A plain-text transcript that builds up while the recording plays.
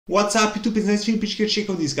What's up YouTube, it's Nejc Filipič here, check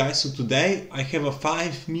out this guys. So today I have a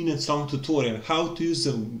 5 minutes long tutorial how to use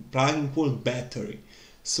a plugin called battery.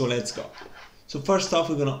 So let's go. So first off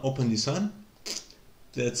we're gonna open this one,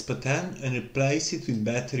 that's pattern, and replace it with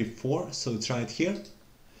battery 4, so it's right here.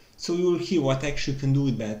 So you will hear what actually you can do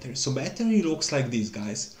with battery. So battery looks like this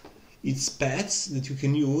guys. It's pads that you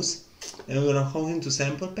can use, and we're gonna go into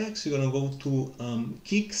sample packs. You're gonna go to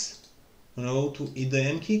kicks, we're gonna go to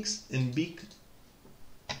EDM kicks and big.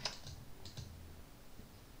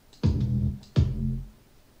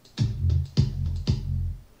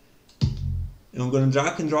 And we're going to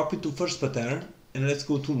drag and drop it to first pattern, and let's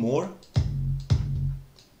go to more.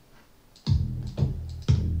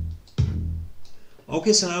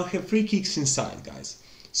 Okay, so now we have 3 kicks inside guys.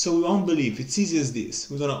 So we won't believe, it's easy as this.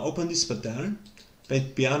 We're going to open this pattern, play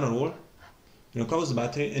piano roll, we're going to close the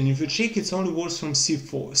battery, and if you check it's only works from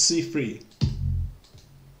C4, C3.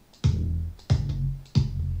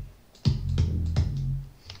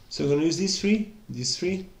 So we're going to use these 3, these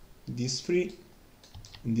 3, these 3,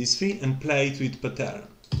 and these 3 and play it with pattern.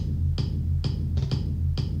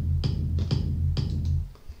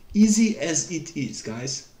 Easy as it is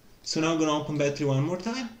guys. So now I'm gonna open battery one more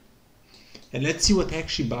time and let's see what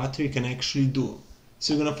actually battery can actually do.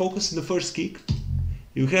 So you're gonna focus on the first kick.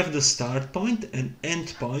 You have the start point and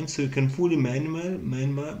end point, so you can fully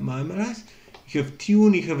memorize. You have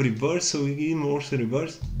tune, you have reverse, so we give also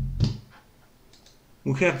reverse.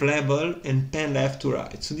 We have level and pen left to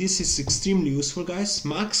right, so this is extremely useful guys.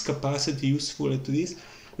 Max capacity useful to this.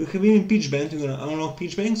 We have even pitch bend. We're gonna unlock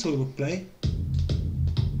pitch bend, so we will play.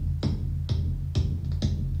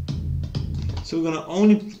 So we're gonna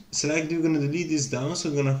only select, we're gonna delete this down, so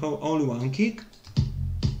we're gonna have only one kick.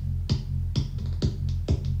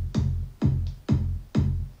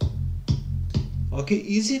 Okay,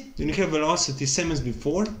 easy. Then you have velocity same as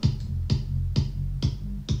before.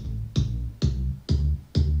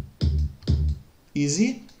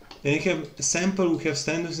 Easy. Then you have sample, we have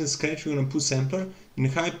standards and scratch, we're gonna put sample, and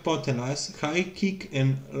high potentialize, high kick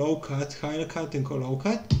and low cut, high cut and low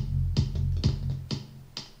cut.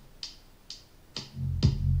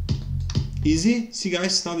 Easy. See guys,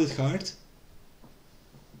 it's not that hard.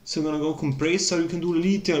 So we're gonna go compress, so you can do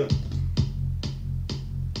little.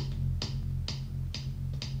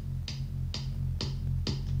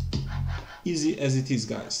 Easy as it is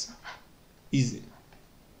guys. Easy.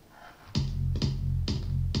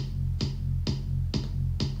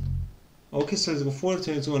 Okay, so let's go forward,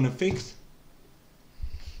 let's go on effect.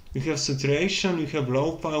 We have saturation, we have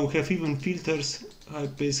low power, we have even filters, high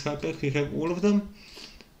pass, high pass, we have all of them.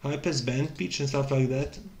 High pass, band pitch and stuff like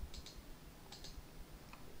that.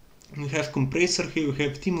 We have compressor here, we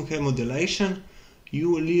have tune, we have modulation,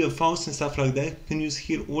 Leo, Faust and stuff like that. You can use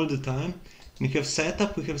here all the time. We have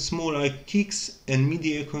setup, we have small like kicks and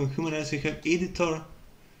MIDI echo and humanize, we have editor.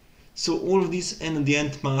 So all of this, and at the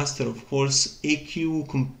end master, of course, EQ,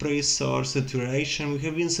 compressor, saturation, we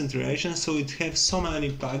have in saturation, so it has so many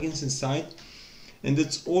plugins inside, and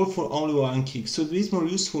that's all for only one kick. So it's a bit more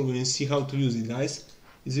useful when you see how to use it guys.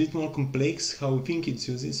 It's a bit more complex how we think it's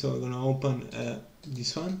used, so I'm gonna open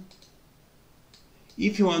this one.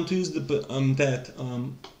 If you want to use the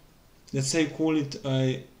let's say call it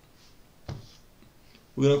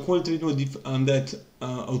we're gonna call it a bit more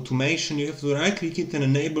automation. You have to right click it and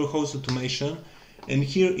enable host automation, and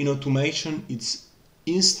here in automation it's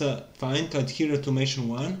insta find, right here automation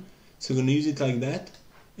 1, so we're gonna use it like that.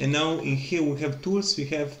 And now in here we have tools, we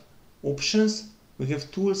have options, we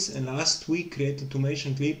have tools, and last week create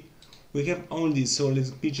automation clip, we have all this. So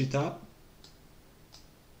let's pitch it up,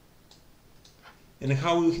 and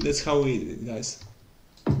that's how we did it guys.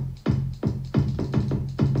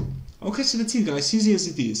 Okay, so that's it guys, easy as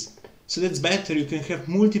it is. So that's better, you can have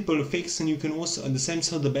multiple effects, and you can also at the same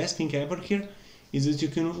time, the best thing ever here is that you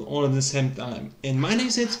can do all at the same time. And my name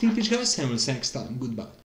is Nejc Filipič guys, and we'll see you next time, goodbye.